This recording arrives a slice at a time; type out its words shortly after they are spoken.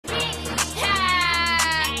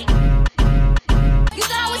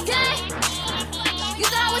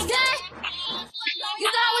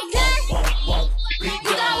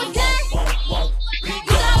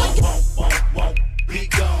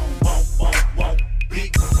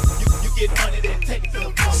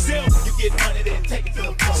get money, then take it to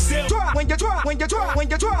the floor. Drop when you drop, when you drop, when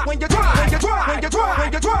you drop, when you drop, when you drop, when you drop,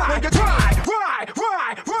 when you drop, when you drop.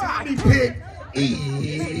 Ride. Pick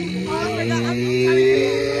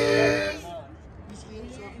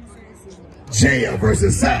JAYAH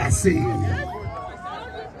versus Sassy.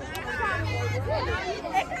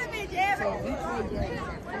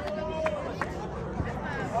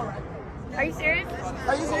 Are you serious?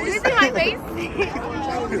 Are you serious? Did you see my face?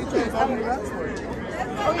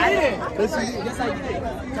 I didn't. Yes, I did.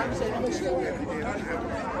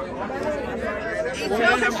 No,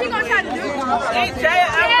 because she gonna try to do it.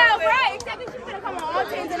 Yeah, right. Except that she's gonna come on all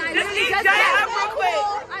things and I literally just got it real quick.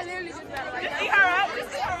 I literally just got it. Just eat her up.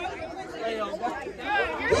 Just eat her up.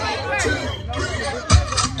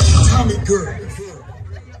 Tommy girl,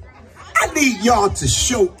 I need y'all to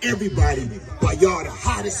show everybody why y'all the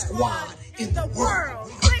hottest squad in the world.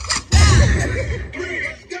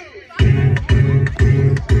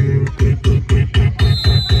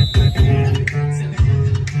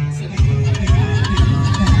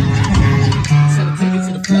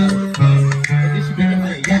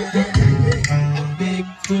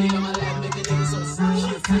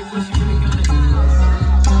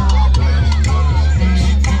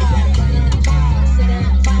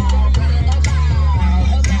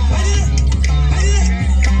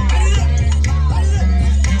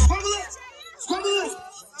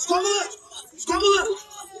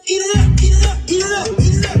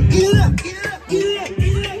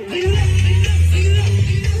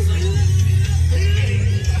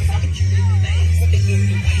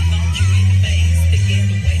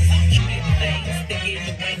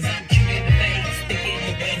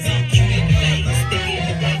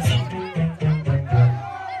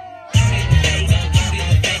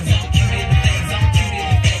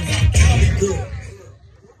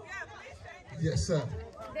 Yes, sir.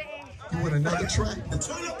 You want another track? It's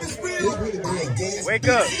really good. Wake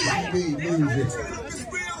up.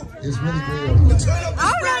 It's really good.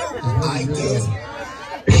 All right.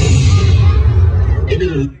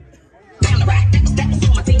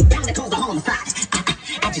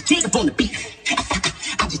 I just jig up on the beat.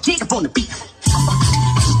 I just jig up on the beat. I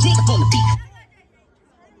just jig up on the beat.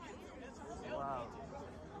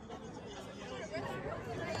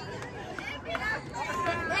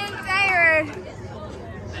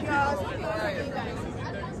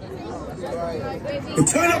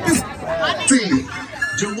 Turn up this thing.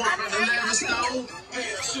 Jawara the leather stove,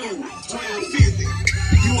 shoe, 1250.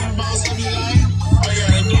 You want boss of your life? All you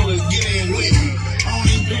gotta do is get in with me.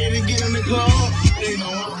 Only pay to get in the club. They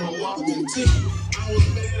know I'm a walking ticket. I was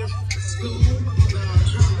better for school.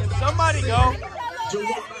 Somebody go.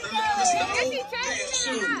 Jawara the leather stove,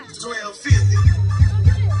 shoe, 1250.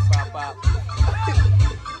 Pop, pop.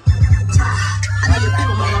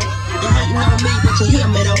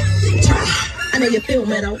 I know you feel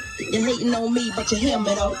me though. You're hating on me, but you hear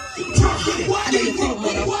me though. I know you feel me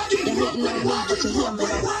though. You're hating on me, but you hear me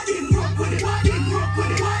though.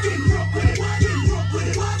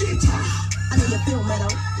 I know you feel me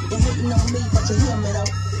though. You're hating on me, but you hear me though.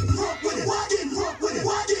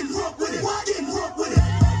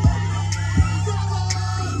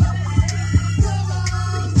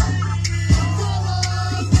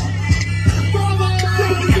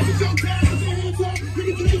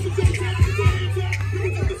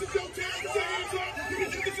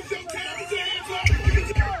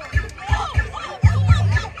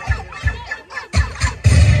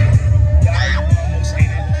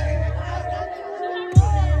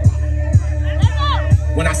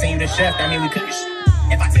 When I seen you the chef, that mean we cook shit.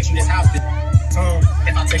 If I text you this house, this home.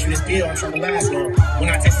 If I text you this bill, I'm trying to last long. When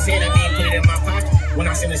I text his head, that mean put it in my pocket. When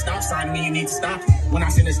I send a stop sign, mean you need to stop. When I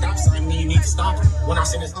send a stop sign, mean you need to stop. When I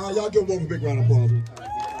send a y'all give them a big round of applause.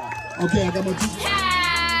 Okay, I got my teacher.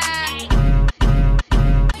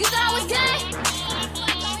 You thought I was good?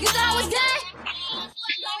 You thought I was good?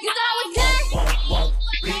 You thought I was good?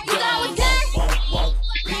 You thought I was good?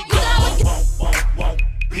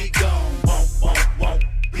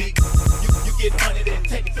 Get money, then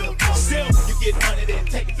take it to the floor. You get money, then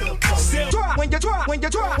take it to the floor. Drop when you drop, when you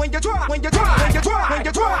drop, when you drop, when you drop, when you drop, when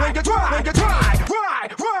you drop.